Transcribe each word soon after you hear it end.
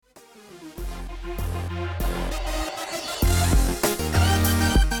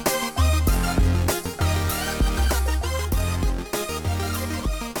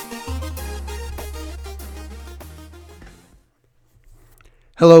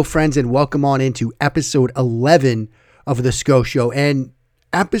Hello, friends, and welcome on into episode 11 of The SCO Show. And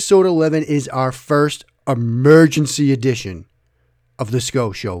episode 11 is our first emergency edition of The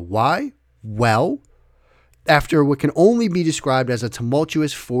SCO Show. Why? Well, after what can only be described as a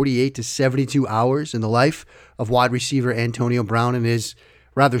tumultuous 48 to 72 hours in the life of wide receiver Antonio Brown and his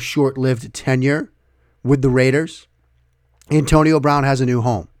rather short-lived tenure with the Raiders, Antonio Brown has a new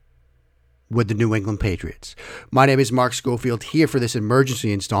home with the New England Patriots. My name is Mark Schofield, here for this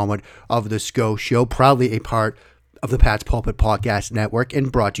emergency installment of The SCO Show, proudly a part of the Pat's Pulpit Podcast Network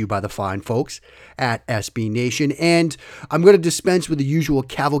and brought to you by the fine folks at SB Nation. And I'm going to dispense with the usual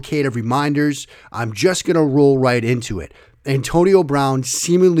cavalcade of reminders. I'm just going to roll right into it. Antonio Brown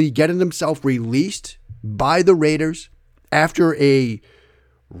seemingly getting himself released by the Raiders after a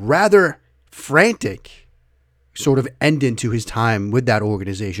rather frantic sort of ending to his time with that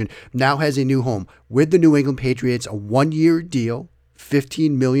organization, now has a new home with the New England Patriots, a one-year deal,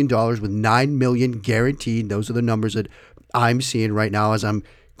 $15 million with $9 million guaranteed. Those are the numbers that I'm seeing right now as I'm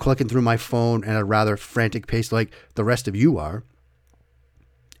clicking through my phone at a rather frantic pace like the rest of you are.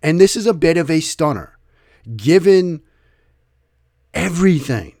 And this is a bit of a stunner, given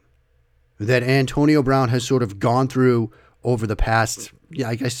everything that Antonio Brown has sort of gone through over the past,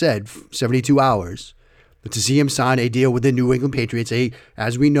 like I said, 72 hours. But to see him sign a deal with the New England Patriots,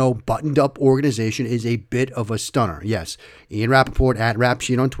 as we know, buttoned-up organization, is a bit of a stunner. Yes, Ian Rappaport at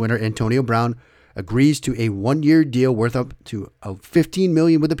Rapsheet on Twitter, Antonio Brown agrees to a one-year deal worth up to $15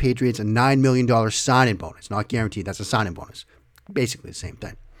 million with the Patriots, a $9 million signing bonus. Not guaranteed, that's a signing bonus. Basically the same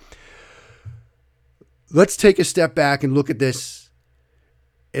thing. Let's take a step back and look at this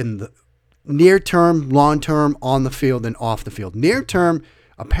in the near term, long term, on the field, and off the field. Near term,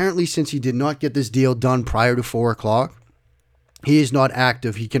 apparently, since he did not get this deal done prior to 4 o'clock, he is not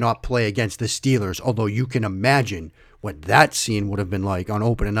active. He cannot play against the Steelers, although you can imagine what that scene would have been like on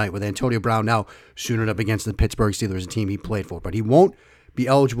opening night with Antonio Brown now suited up against the Pittsburgh Steelers, a team he played for. But he won't be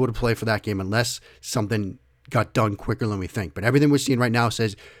eligible to play for that game unless something got done quicker than we think. But everything we're seeing right now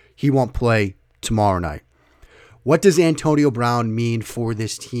says he won't play tomorrow night. What does Antonio Brown mean for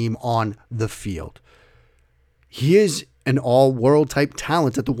this team on the field? He is an all-world type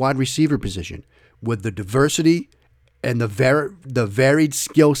talent at the wide receiver position with the diversity and the varied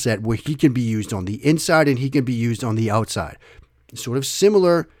skill set where he can be used on the inside and he can be used on the outside. Sort of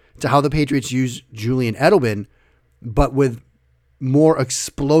similar to how the Patriots use Julian Edelman, but with more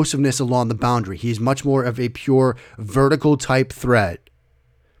explosiveness along the boundary. He's much more of a pure vertical type threat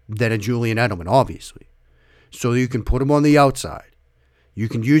than a Julian Edelman, obviously. So you can put him on the outside. You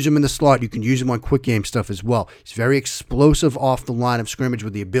can use him in the slot. You can use him on quick game stuff as well. He's very explosive off the line of scrimmage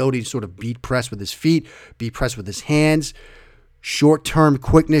with the ability to sort of beat press with his feet, beat press with his hands, short-term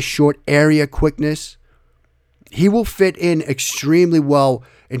quickness, short area quickness. He will fit in extremely well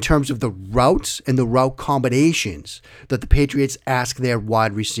in terms of the routes and the route combinations that the Patriots ask their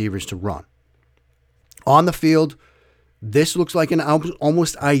wide receivers to run. On the field, this looks like an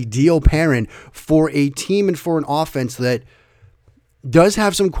almost ideal pairing for a team and for an offense that does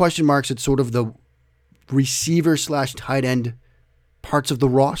have some question marks at sort of the receiver / tight end parts of the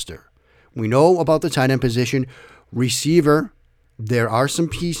roster. We know about the tight end position. Receiver, there are some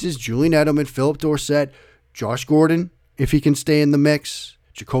pieces. Julian Edelman, Philip Dorsett, Josh Gordon, if he can stay in the mix.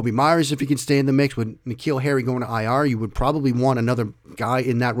 Jacoby Myers, if he can stay in the mix. With N'Keal Harry going to IR, you would probably want another guy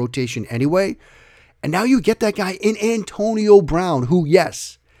in that rotation anyway. And now you get that guy in Antonio Brown, who,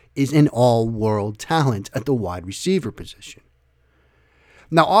 yes, is an all-world talent at the wide receiver position.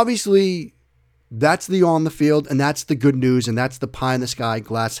 Now, obviously, that's the on the field, and that's the good news, and that's the pie in the sky,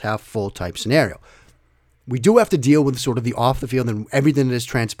 glass half full type scenario. We do have to deal with sort of the off the field and everything that has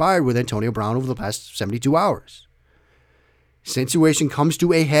transpired with Antonio Brown over the past 72 hours. Situation comes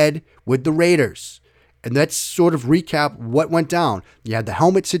to a head with the Raiders, and let's sort of recap what went down. You had the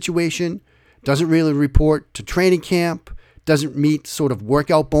helmet situation, doesn't really report to training camp, doesn't meet sort of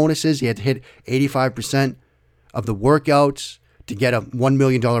workout bonuses. He had to hit 85% of the workouts to get a $1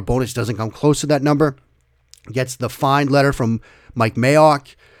 million bonus. Doesn't come close to that number. Gets the fine letter from Mike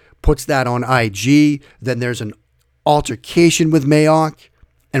Mayock, puts that on IG. Then there's an altercation with Mayock.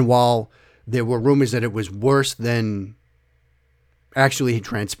 And while there were rumors that it was worse than actually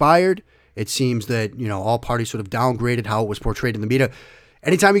transpired, it seems that, all parties sort of downgraded how it was portrayed in the media.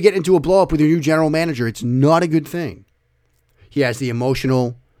 Anytime you get into a blow up with your new general manager, it's not a good thing. He has the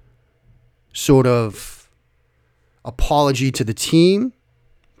emotional sort of apology to the team,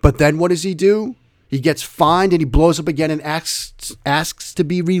 but then what does he do? He gets fined and he blows up again and asks to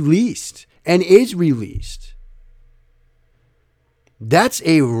be released and is released. That's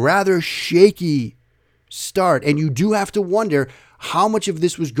a rather shaky start, and you do have to wonder how much of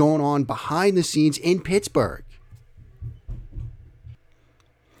this was going on behind the scenes in Pittsburgh.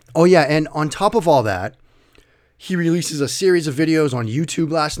 Oh yeah, and on top of all that, he releases a series of videos on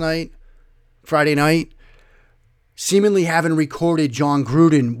YouTube Friday night, seemingly having recorded Jon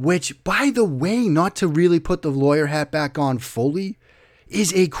Gruden, which, by the way, not to really put the lawyer hat back on fully,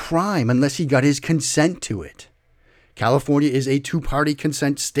 is a crime unless he got his consent to it. California is a two-party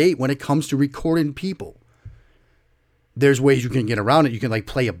consent state when it comes to recording people. There's ways you can get around it. You can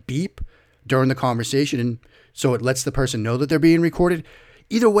play a beep during the conversation, and so it lets the person know that they're being recorded.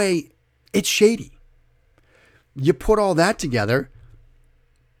 Either way, it's shady. You put all that together,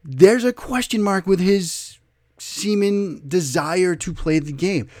 there's a question mark with his seeming desire to play the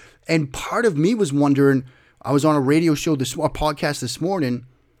game. And part of me was wondering, I was on a radio show, a podcast this morning,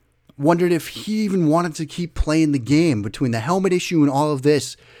 wondered if he even wanted to keep playing the game between the helmet issue and all of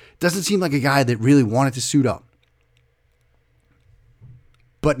this. Doesn't seem like a guy that really wanted to suit up.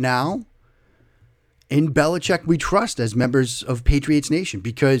 But now, in Belichick, we trust as members of Patriots Nation,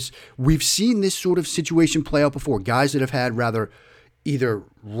 because we've seen this sort of situation play out before. Guys that have had rather either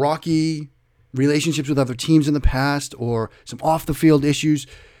rocky relationships with other teams in the past or some off-the-field issues.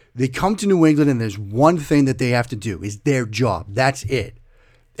 They come to New England and there's one thing that they have to do, is their job. That's it.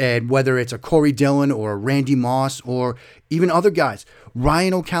 And whether it's a Corey Dillon or a Randy Moss or even other guys,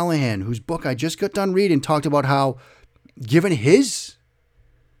 Ryan O'Callahan, whose book I just got done reading, talked about how, given his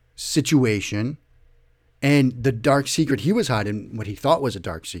situation and the dark secret he was hiding, what he thought was a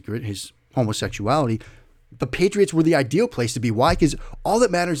dark secret, his homosexuality, the Patriots were the ideal place to be. Why? Because all that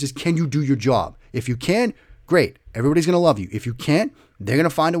matters is, can you do your job? If you can, great. Everybody's going to love you. If you can't, they're going to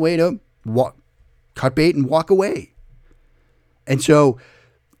find a way to cut bait and walk away. And so,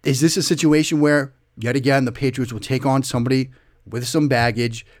 is this a situation where, yet again, the Patriots will take on somebody with some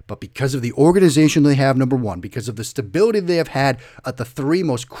baggage, but because of the organization they have, number one, because of the stability they have had at the three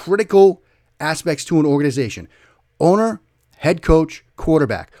most critical aspects to an organization: owner, head coach,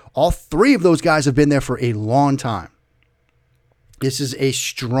 quarterback. All three of those guys have been there for a long time. This is a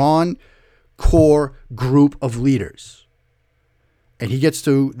strong core group of leaders. And he gets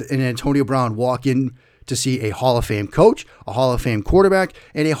to, in Antonio Brown, walk in to see a Hall of Fame coach, a Hall of Fame quarterback,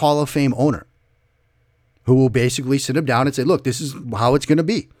 and a Hall of Fame owner who will basically sit him down and say, look, this is how it's going to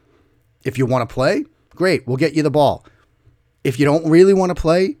be. If you want to play, great, we'll get you the ball. If you don't really want to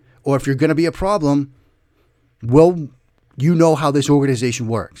play, or if you're going to be a problem, you know how this organization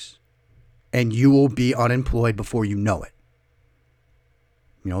works, and you will be unemployed before you know it.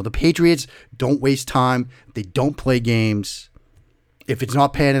 The Patriots don't waste time. They don't play games. If it's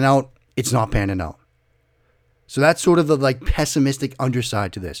not panning out, it's not panning out. So that's sort of the pessimistic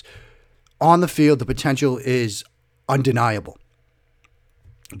underside to this. On the field, the potential is undeniable.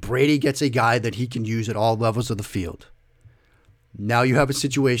 Brady gets a guy that he can use at all levels of the field. Now you have a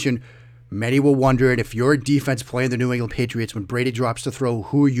situation, many will wonder, if you're a defense playing the New England Patriots, when Brady drops to throw,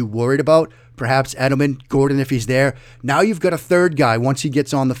 who are you worried about? Perhaps Edelman, Gordon if he's there. Now you've got a third guy once he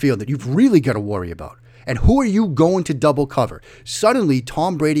gets on the field that you've really got to worry about. And who are you going to double cover? Suddenly,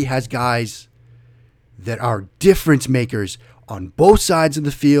 Tom Brady has guys that are difference makers on both sides of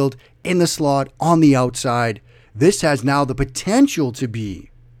the field, in the slot, on the outside. This has now the potential to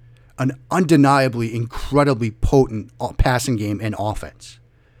be an undeniably, incredibly potent passing game and offense.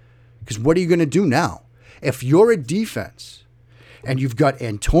 Because what are you going to do now? If you're a defense and you've got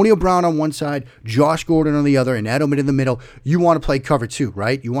Antonio Brown on one side, Josh Gordon on the other, and Edelman in the middle, you want to play cover two,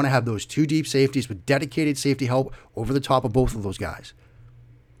 right? You want to have those two deep safeties with dedicated safety help over the top of both of those guys.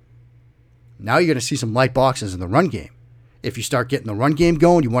 Now you're going to see some light boxes in the run game. If you start getting the run game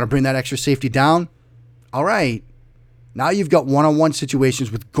going, you want to bring that extra safety down. All right. Now you've got one-on-one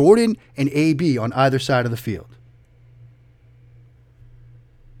situations with Gordon and AB on either side of the field.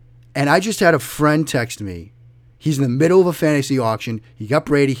 And I just had a friend text me. He's in the middle of a fantasy auction. He got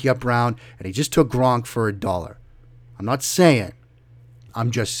Brady, he got Brown, and he just took Gronk for $1. I'm not saying. I'm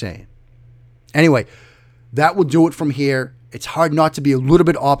just saying. Anyway, that will do it from here. It's hard not to be a little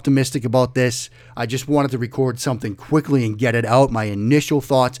bit optimistic about this. I just wanted to record something quickly and get it out, my initial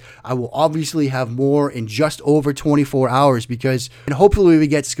thoughts. I will obviously have more in just over 24 hours and hopefully we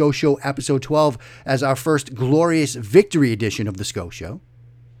get SCO Show episode 12 as our first glorious victory edition of the SCO Show.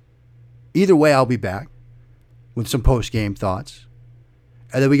 Either way, I'll be back with some post-game thoughts.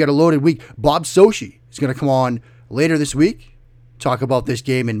 And then we got a loaded week. Bob Sochi is going to come on later this week, talk about this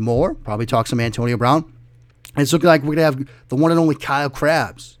game and more, probably talk some Antonio Brown. And it's looking like we're going to have the one and only Kyle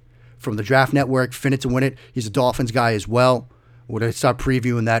Krabs from the Draft Network, Fin It to Win It. He's a Dolphins guy as well. We're going to start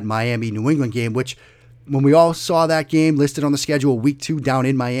previewing that Miami-New England game, which when we all saw that game listed on the schedule week 2 down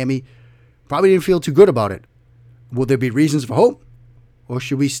in Miami, probably didn't feel too good about it. Will there be reasons for hope? Or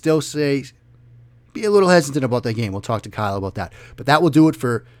should we still say, be a little hesitant about that game? We'll talk to Kyle about that. But that will do it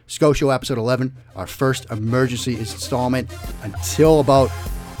for Scotia episode 11, our first emergency installment. Until about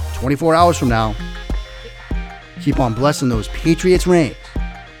 24 hours from now, keep on blessing those Patriots reigns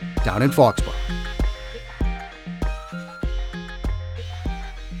down in Foxborough.